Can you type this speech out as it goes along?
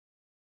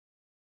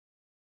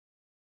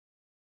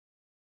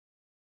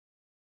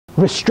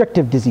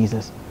restrictive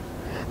diseases.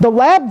 The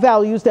lab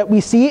values that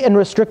we see in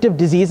restrictive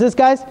diseases,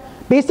 guys,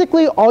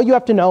 basically all you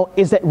have to know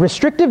is that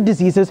restrictive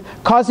diseases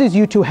causes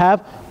you to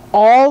have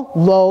all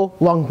low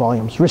lung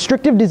volumes.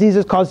 Restrictive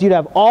diseases cause you to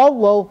have all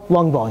low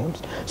lung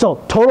volumes.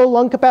 So total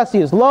lung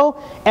capacity is low,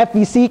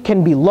 FVC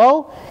can be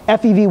low,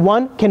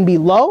 FEV1 can be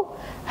low.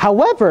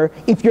 However,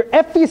 if your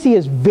FVC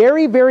is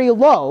very, very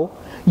low,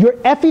 your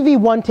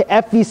FEV1 to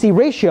FVC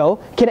ratio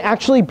can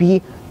actually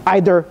be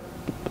either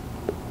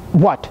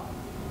what?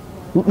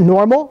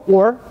 Normal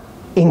or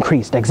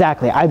increased,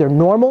 exactly. Either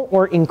normal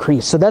or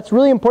increased. So that's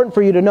really important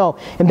for you to know,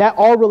 and that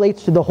all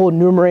relates to the whole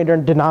numerator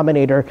and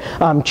denominator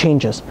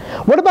changes.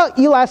 What about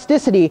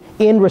elasticity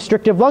in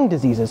restrictive lung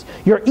diseases?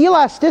 Your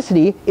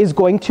elasticity is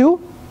going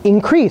to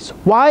increase.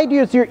 Why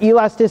does your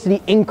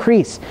elasticity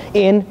increase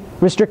in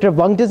restrictive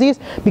lung disease?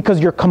 Because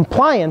your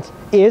compliance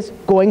is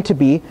going to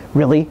be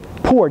really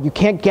poor. You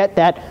can't get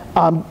that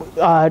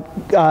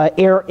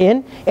air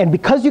in, and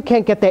because you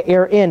can't get that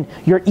air in,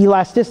 your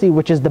elasticity,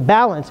 which is the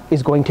balance,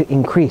 is going to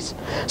increase.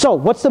 So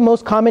what's the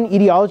most common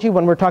etiology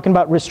when we're talking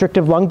about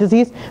restrictive lung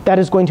disease? That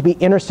is going to be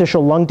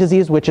interstitial lung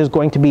disease, which is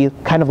going to be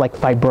kind of like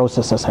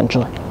fibrosis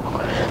essentially.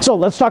 So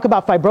let's talk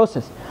about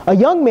fibrosis. A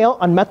young male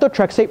on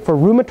methotrexate for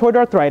rheumatoid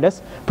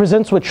arthritis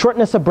presents with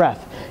shortness of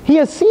breath. He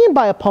is seen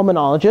by a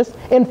pulmonologist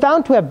and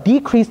found to have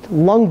decreased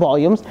lung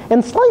volumes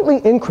and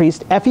slightly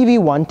increased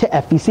FEV1 to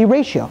FVC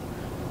ratio.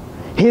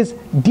 His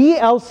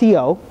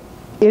DLCO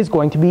is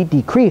going to be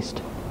decreased.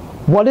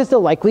 What is the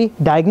likely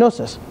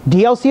diagnosis?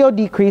 DLCO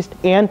decreased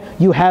and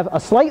you have a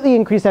slightly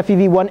increased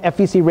FEV1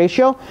 FVC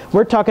ratio.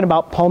 We're talking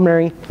about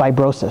pulmonary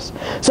fibrosis.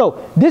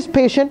 So this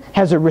patient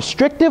has a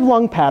restrictive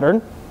lung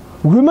pattern,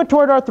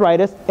 rheumatoid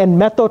arthritis, and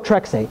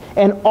methotrexate.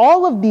 And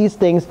all of these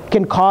things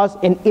can cause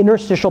an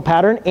interstitial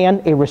pattern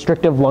and a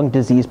restrictive lung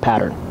disease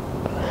pattern.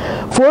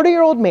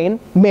 40-year-old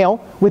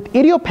male with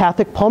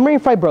idiopathic pulmonary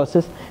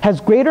fibrosis has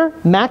greater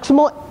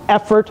maximal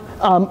effort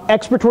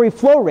expiratory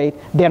flow rate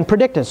than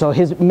predicted. So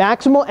his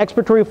maximal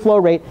expiratory flow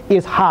rate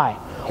is high.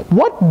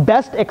 What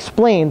best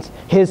explains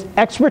his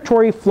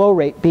expiratory flow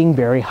rate being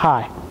very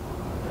high?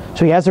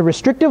 So he has a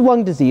restrictive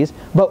lung disease,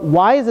 but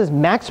why is his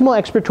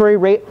maximal expiratory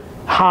rate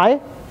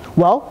high?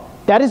 Well,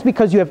 that is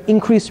because you have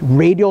increased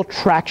radial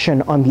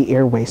traction on the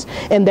airways.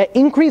 And that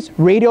increased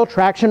radial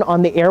traction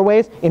on the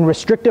airways in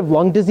restrictive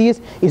lung disease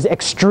is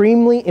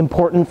extremely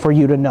important for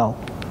you to know.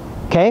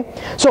 Okay?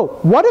 So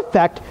what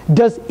effect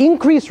does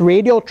increased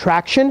radial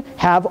traction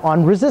have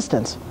on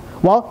resistance?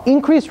 Well,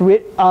 increased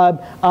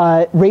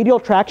radial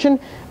traction,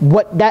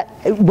 what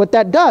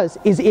that does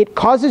is it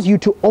causes you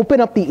to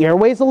open up the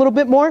airways a little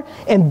bit more,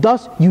 and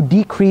thus you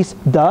decrease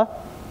the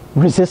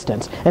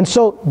resistance. And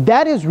so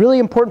that is really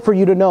important for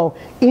you to know,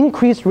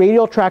 increased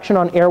radial traction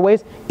on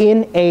airways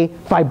in a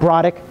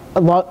fibrotic,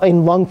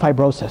 in lung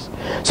fibrosis.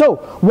 So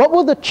what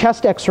will the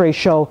chest x-ray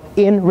show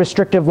in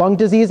restrictive lung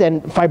disease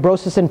and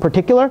fibrosis in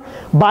particular?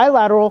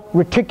 Bilateral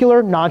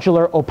reticular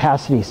nodular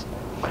opacities.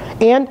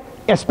 And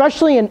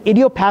especially in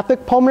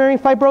idiopathic pulmonary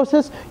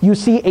fibrosis, you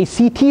see a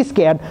CT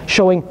scan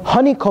showing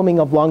honeycombing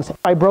of lungs,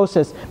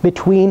 fibrosis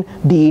between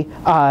the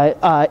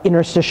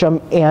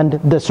interstitium and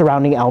the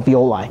surrounding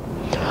alveoli.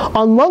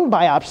 On lung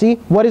biopsy,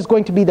 what is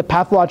going to be the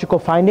pathological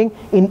finding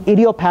in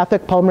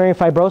idiopathic pulmonary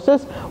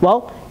fibrosis?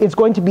 Well, it's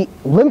going to be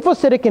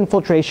lymphocytic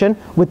infiltration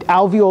with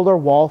alveolar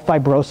wall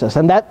fibrosis.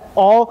 And that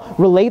all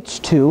relates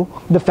to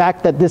the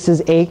fact that this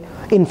is an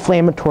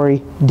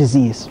inflammatory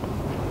disease.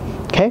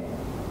 Okay?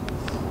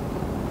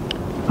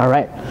 All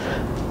right.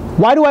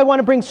 Why do I want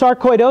to bring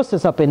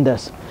sarcoidosis up in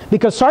this?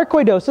 Because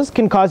sarcoidosis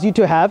can cause you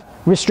to have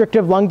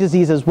restrictive lung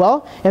disease as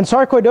well. And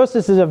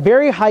sarcoidosis is a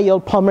very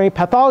high-yield pulmonary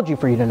pathology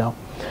for you to know.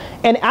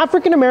 An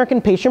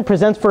African-American patient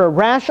presents for a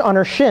rash on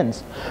her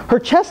shins. Her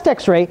chest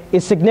x-ray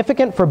is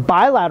significant for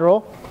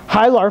bilateral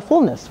hilar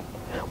fullness.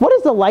 What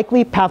is the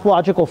likely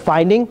pathological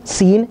finding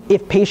seen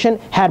if patient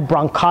had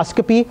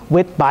bronchoscopy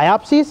with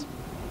biopsies?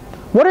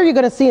 What are you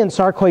going to see in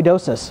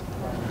sarcoidosis?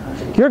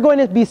 You're going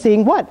to be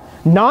seeing what?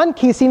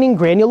 Non-caseinating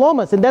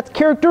granulomas, and that's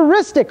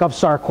characteristic of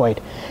sarcoid.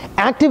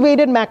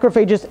 Activated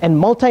macrophages and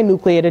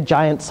multinucleated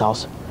giant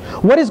cells.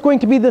 What is going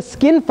to be the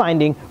skin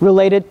finding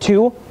related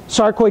to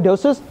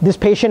sarcoidosis? This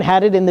patient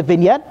had it in the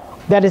vignette.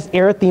 That is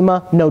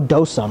erythema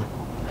nodosum.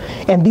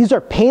 And these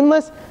are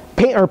painful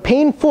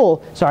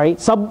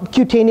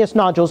subcutaneous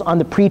nodules on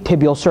the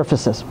pretibial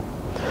surfaces.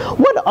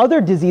 What other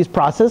disease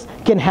process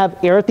can have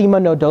erythema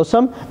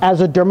nodosum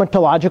as a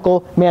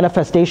dermatological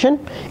manifestation?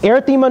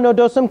 Erythema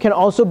nodosum can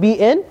also be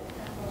in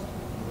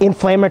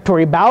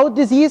inflammatory bowel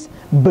disease,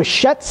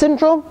 Behçet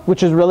syndrome,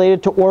 which is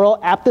related to oral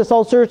aphthous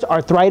ulcers,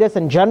 arthritis,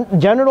 and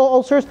genital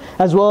ulcers,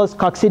 as well as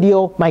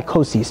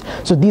coccidiomycosis.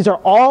 So these are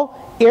all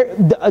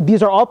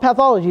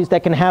pathologies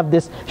that can have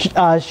this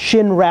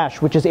shin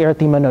rash, which is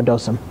erythema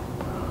nodosum.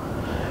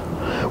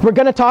 We're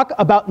going to talk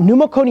about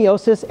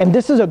pneumoconiosis, and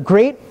this is a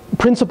great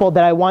principle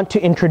that I want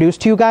to introduce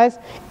to you guys,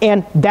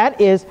 and that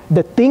is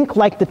the think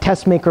like the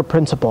test maker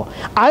principle.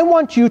 I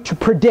want you to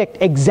predict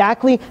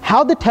exactly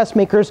how the test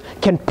makers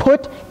can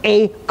put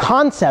a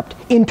concept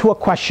into a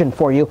question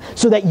for you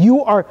so that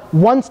you are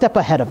one step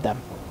ahead of them.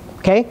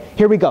 Okay,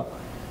 here we go.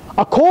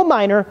 A coal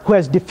miner who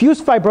has diffuse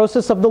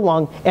fibrosis of the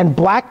lung and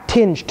black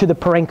tinge to the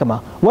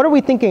parenchyma. What are we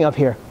thinking of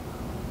here?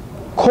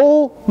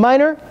 Coal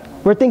miner?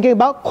 We're thinking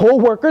about coal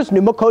workers,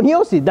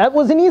 pneumoconiosis. That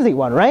was an easy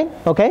one, right?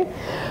 Okay.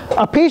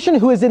 A patient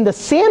who is in the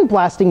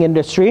sandblasting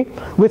industry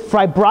with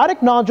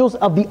fibrotic nodules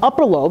of the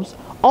upper lobes,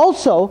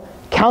 also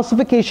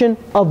calcification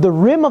of the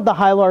rim of the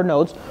hilar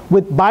nodes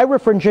with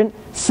birefringent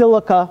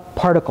silica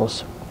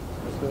particles.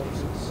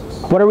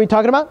 What are we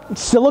talking about?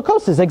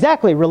 Silicosis,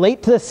 exactly.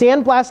 Relate to the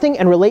sandblasting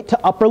and relate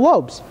to upper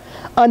lobes.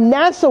 A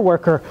NASA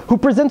worker who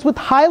presents with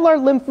hilar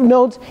lymph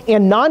nodes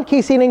and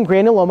non-caseating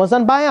granulomas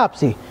on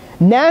biopsy.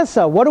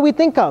 NASA, what do we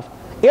think of?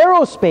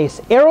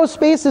 Aerospace.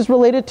 Aerospace is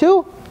related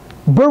to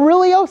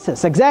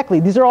berylliosis, exactly.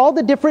 These are all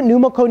the different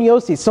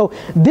pneumoconioses. So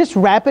this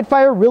rapid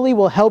fire really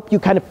will help you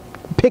kind of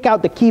pick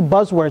out the key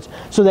buzzwords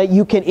so that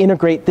you can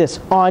integrate this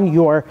on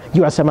your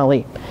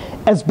USMLE.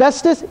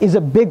 Asbestos is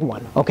a big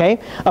one, okay?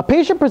 A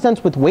patient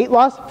presents with weight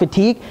loss,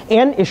 fatigue,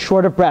 and is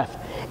short of breath.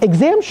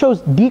 Exam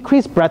shows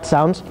decreased breath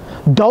sounds,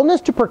 dullness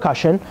to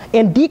percussion,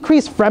 and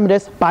decreased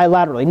fremitus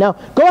bilaterally. Now,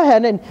 go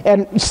ahead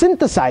and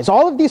synthesize.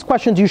 All of these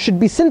questions you should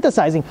be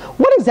synthesizing.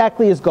 What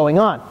exactly is going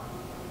on?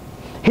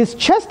 His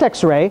chest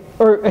x-ray,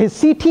 or his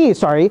CT,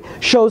 sorry,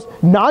 shows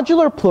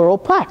nodular pleural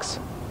plaques.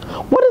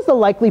 What is the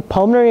likely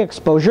pulmonary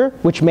exposure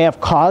which may have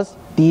caused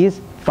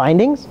these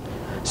findings?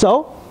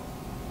 So,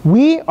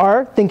 we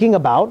are thinking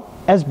about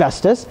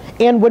asbestos,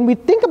 and when we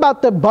think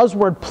about the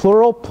buzzword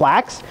pleural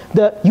plaques,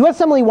 the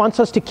USMLE wants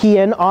us to key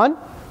in on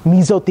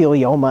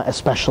mesothelioma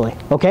especially,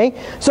 okay?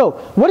 So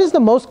what is the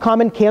most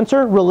common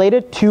cancer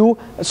related to,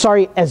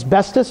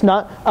 asbestos,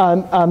 not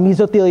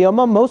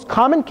mesothelioma? Most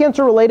common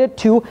cancer related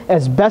to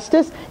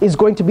asbestos is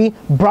going to be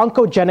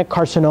bronchogenic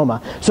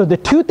carcinoma. So the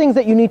two things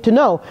that you need to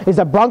know is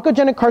that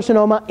bronchogenic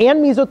carcinoma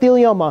and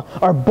mesothelioma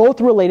are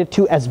both related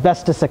to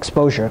asbestos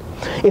exposure.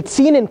 It's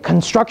seen in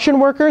construction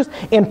workers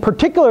and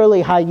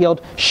particularly high-yield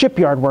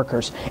shipyard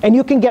workers. And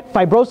you can get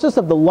fibrosis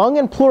of the lung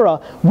and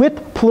pleura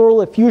with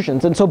pleural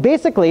effusions. And so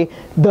basically,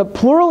 the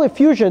pleural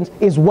effusions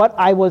is what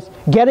I was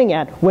getting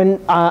at when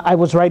I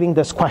was writing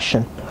this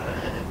question.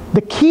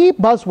 The key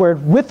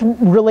buzzword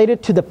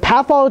related to the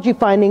pathology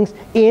findings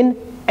in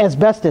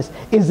asbestos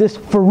is this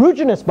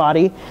ferruginous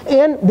body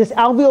and this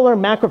alveolar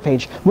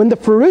macrophage. When the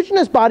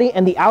ferruginous body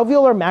and the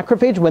alveolar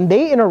macrophage, when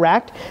they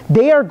interact,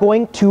 they are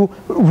going to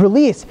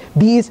release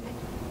these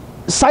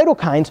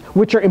cytokines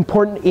which are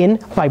important in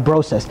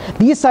fibrosis.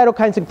 These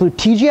cytokines include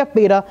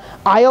TGF-beta,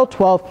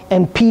 IL-12,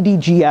 and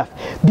PDGF.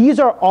 These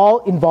are all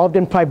involved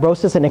in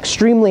fibrosis and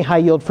extremely high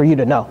yield for you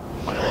to know.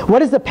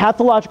 What is the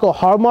pathological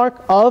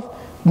hallmark of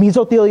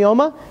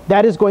mesothelioma?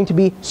 That is going to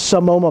be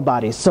psammoma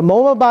bodies.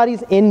 Psammoma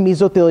bodies in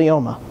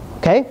mesothelioma,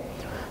 okay?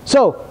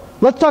 So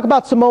let's talk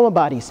about psammoma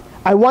bodies.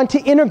 I want to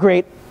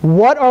integrate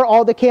what are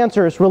all the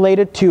cancers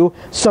related to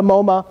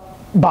psammoma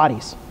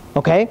bodies,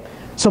 okay?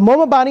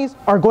 Psammoma bodies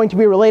are going to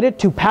be related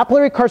to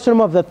papillary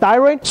carcinoma of the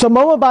thyroid.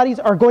 Psammoma bodies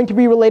are going to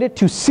be related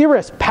to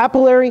serous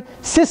papillary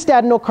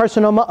cystadenal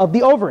carcinoma of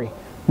the ovary.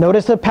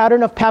 Notice the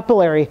pattern of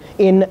papillary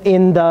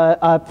in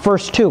the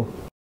first two.